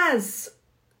not as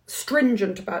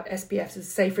stringent about SPFs as,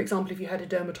 say, for example, if you had a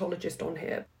dermatologist on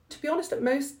here. To be honest,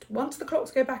 once the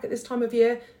clocks go back at this time of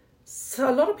year, so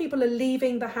a lot of people are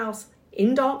leaving the house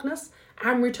in darkness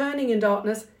and returning in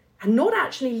darkness and not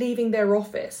actually leaving their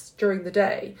office during the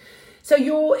day. So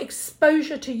your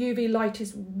exposure to UV light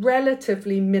is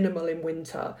relatively minimal in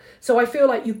winter. So I feel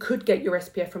like you could get your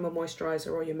SPF from a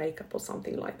moisturiser or your makeup or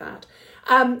something like that.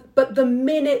 But the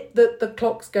minute that the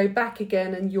clocks go back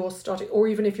again and you're starting, or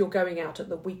even if you're going out at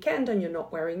the weekend and you're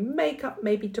not wearing makeup,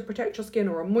 maybe to protect your skin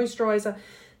or a moisturiser,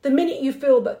 the minute you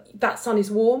feel that sun is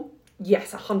warm,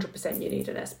 yes, 100% you need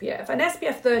an SPF. An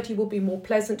SPF 30 will be more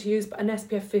pleasant to use, but an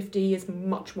SPF 50 is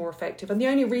much more effective. And the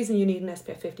only reason you need an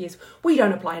SPF 50 is we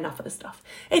don't apply enough of the stuff.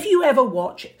 If you ever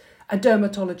watch a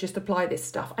dermatologist apply this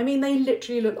stuff, they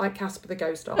literally look like Casper the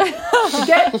Ghost Dog.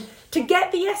 To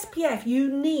get the SPF,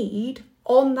 you need,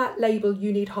 on that label,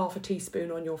 you need half a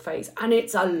teaspoon on your face. And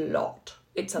it's a lot.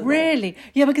 It's a lot. Really?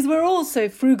 Yeah, because we're all so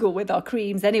frugal with our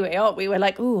creams anyway, aren't we? We're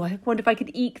like, oh, I wonder if I could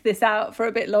eke this out for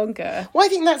a bit longer. Well, I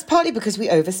think that's partly because we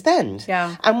overspend.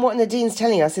 Yeah. And what Nadine's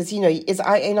telling us is,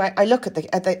 I look at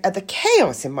the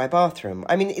chaos in my bathroom.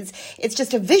 I mean, it's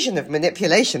just a vision of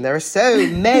manipulation. There are so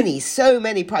many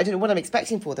I don't know what I'm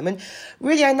expecting for them. And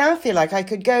really, I now feel like I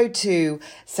could go to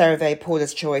CeraVe,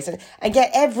 Paula's Choice, and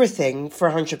get everything for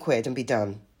 £100 and be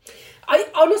done. I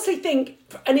honestly think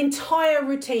an entire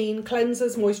routine,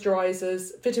 cleansers,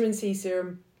 moisturisers, vitamin C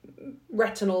serum,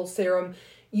 retinol serum,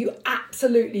 you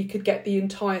absolutely could get the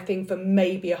entire thing for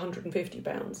maybe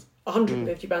 £150,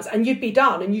 and you'd be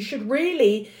done. And you should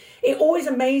really, it always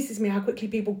amazes me how quickly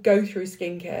people go through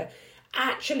skincare.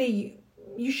 Actually,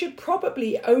 you should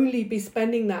probably only be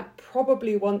spending that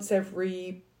probably once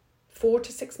every 4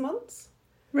 to 6 months.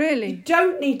 Really? You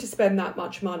don't need to spend that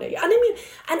much money. And I mean,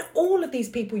 and all of these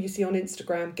people you see on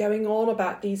Instagram going on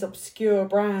about these obscure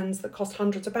brands that cost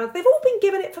hundreds of pounds, they've all been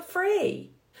given it for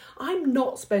free. I'm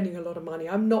not spending a lot of money.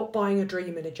 I'm not buying a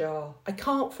dream in a jar. I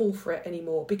can't fall for it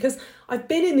anymore because I've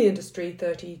been in the industry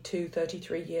 32,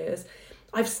 33 years.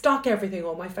 I've stuck everything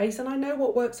on my face and I know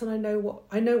what works and I know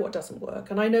what doesn't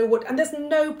work. And and there's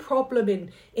no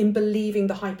problem in believing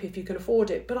the hype if you can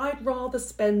afford it. But I'd rather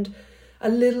spend a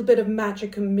little bit of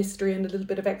magic and mystery and a little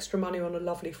bit of extra money on a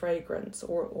lovely fragrance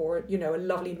or a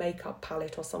lovely makeup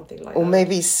palette or something like that. Or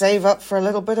maybe save up for a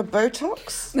little bit of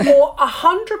Botox. Or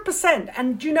 100%.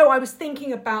 And, I was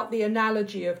thinking about the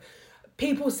analogy of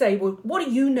people say, well, what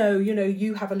do you know?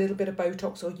 You have a little bit of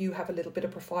Botox or you have a little bit of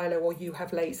Profilo or you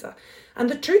have laser. And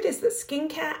the truth is that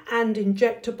skincare and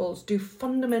injectables do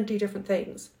fundamentally different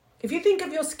things. If you think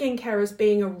of your skincare as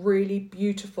being a really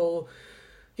beautiful,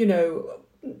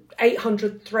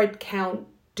 800 thread count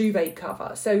duvet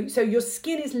cover. So your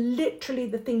skin is literally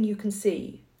the thing you can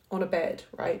see on a bed,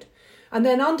 right? And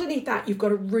then underneath that, you've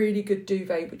got a really good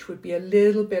duvet, which would be a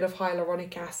little bit of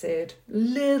hyaluronic acid,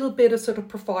 little bit of sort of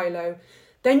Profilo.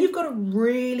 Then you've got a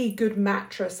really good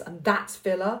mattress, and that's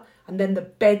filler. And then the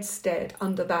bedstead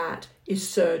under that is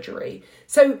surgery.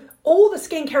 So all the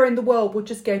skincare in the world will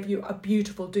just give you a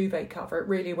beautiful duvet cover, it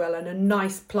really will, and a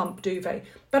nice plump duvet.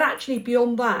 But actually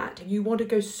beyond that, if you want to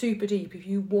go super deep, if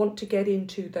you want to get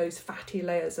into those fatty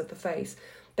layers of the face,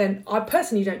 then I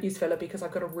personally don't use filler because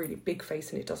I've got a really big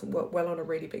face and it doesn't work well on a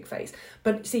really big face.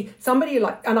 But see, somebody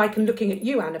and I can, looking at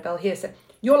you, Annabelle, here, so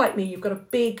you're like me, you've got a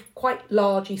big, quite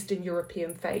large Eastern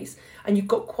European face and you've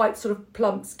got quite sort of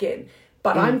plump skin.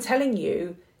 But I'm telling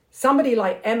you, somebody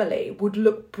like Emily would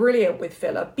look brilliant with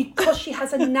filler because she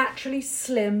has a naturally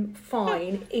slim,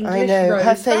 fine English I know, rose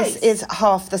her face is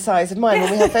half the size of mine.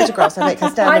 When we have photographs, I make her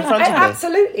stand in front of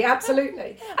me.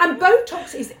 Absolutely. And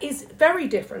Botox is very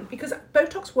different because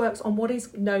Botox works on what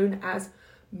is known as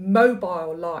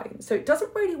mobile lines. So it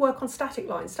doesn't really work on static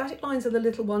lines. Static lines are the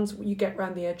little ones you get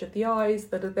around the edge of the eyes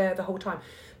that are there the whole time.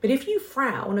 But if you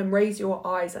frown and raise your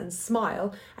eyes and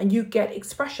smile and you get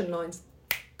expression lines,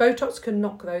 Botox can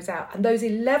knock those out. And those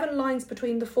 11 lines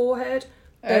between the forehead,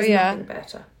 there's nothing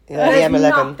better. Yeah, there's the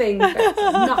M11.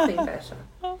 nothing better.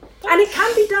 And it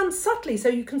can be done subtly, so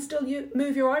you can still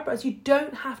move your eyebrows. You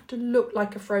don't have to look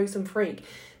like a frozen freak.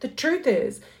 The truth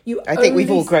is, I think we've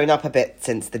all grown up a bit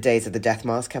since the days of the death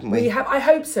mask, haven't we? We have, I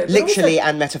hope so. Literally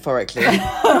and metaphorically.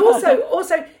 But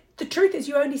also, the truth is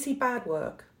you only see bad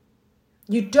work.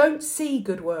 You don't see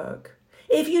good work.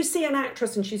 If you see an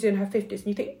actress and she's in her 50s and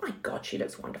you think, my God, she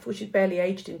looks wonderful, she's barely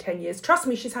aged in 10 years. Trust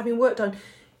me, she's having work done.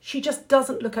 She just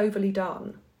doesn't look overly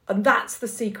done. And that's the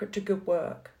secret to good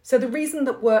work. So the reason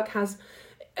that work has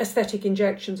aesthetic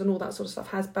injections and all that sort of stuff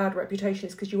has bad reputation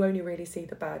is because you only really see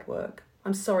the bad work.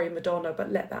 I'm sorry, Madonna,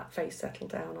 but let that face settle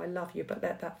down. I love you, but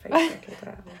let that face settle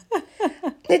down.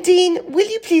 Nadine, will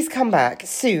you please come back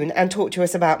soon and talk to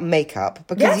us about makeup?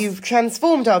 Because you've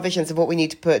transformed our visions of what we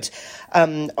need to put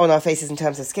on our faces in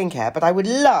terms of skincare. But I would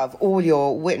love all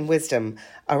your wit and wisdom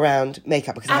around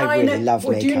makeup because I really love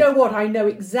makeup. Do you know what? I know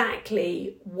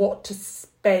exactly what to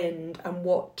spend and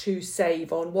what to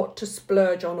save on, what to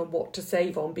splurge on and what to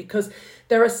save on, because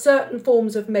there are certain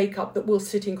forms of makeup that will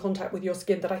sit in contact with your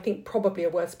skin that I think probably are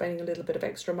worth spending a little bit of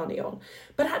extra money on.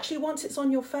 But actually, once it's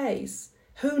on your face,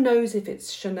 who knows if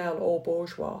it's Chanel or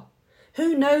Bourjois?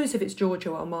 Who knows if it's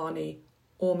Giorgio Armani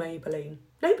or Maybelline?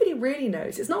 Nobody really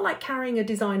knows. It's not like carrying a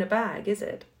designer bag, is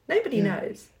it? Nobody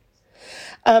knows.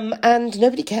 And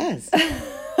nobody cares.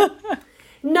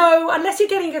 No, unless you're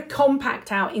getting a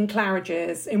compact out in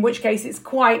Claridge's, in which case it's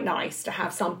quite nice to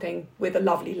have something with a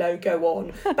lovely logo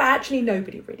on. But actually,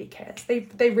 nobody really cares.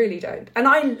 They really don't.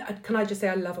 And can I just say,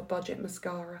 I love a budget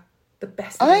mascara. the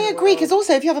best thing I in the agree, world. because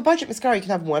also if you have a budget mascara, you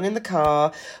can have one in the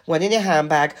car, one in your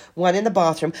handbag, one in the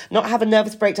bathroom, not have a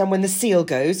nervous breakdown when the seal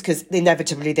goes, because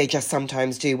inevitably they just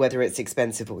sometimes do, whether it's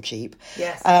expensive or cheap.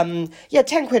 Yes. 10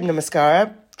 quid in a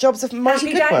mascara. Job's a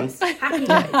mighty good one. Happy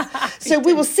days. So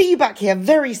we will see you back here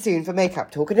very soon for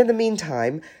Makeup Talk. And in the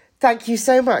meantime, thank you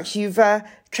so much. You've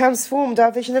transformed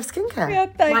our vision of skincare. Yeah,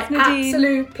 thanks, My Nadine.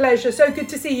 absolute pleasure. So good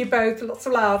to see you both. Lots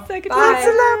of love. So good to Bye. see Lots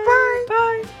of love. Bye.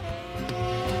 Bye.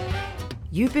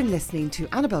 You've been listening to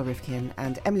Annabelle Rifkin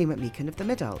and Emily McMeekan of The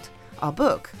Midult. Our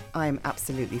book, I'm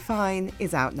Absolutely Fine,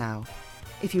 is out now.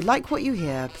 If you like what you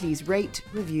hear, please rate,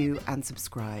 review and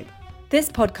subscribe. This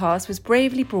podcast was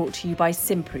bravely brought to you by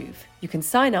Simprove. You can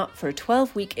sign up for a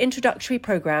 12-week introductory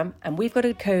programme and we've got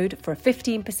a code for a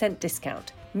 15%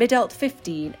 discount.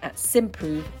 Midult15 at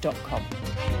simprove.com.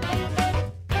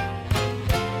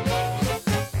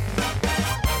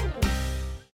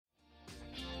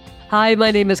 Hi,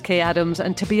 my name is Kay Adams,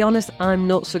 and to be honest, I'm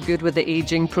not so good with the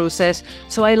ageing process,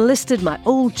 so I enlisted my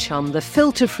old chum, the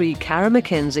filter-free Cara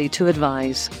McKenzie, to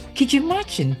advise. Could you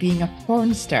imagine being a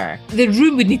porn star? The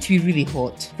room would need to be really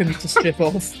hot for me to strip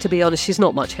off. To be honest, she's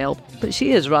not much help, but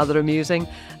she is rather amusing.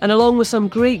 And along with some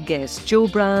great guests, Joe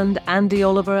Brand, Andy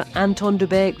Oliver, Anton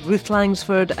Dubeck, Ruth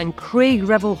Langsford and Craig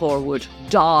Revel-Horwood,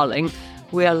 darling,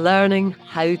 we are learning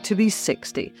how to be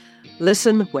 60.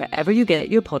 Listen wherever you get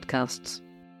your podcasts.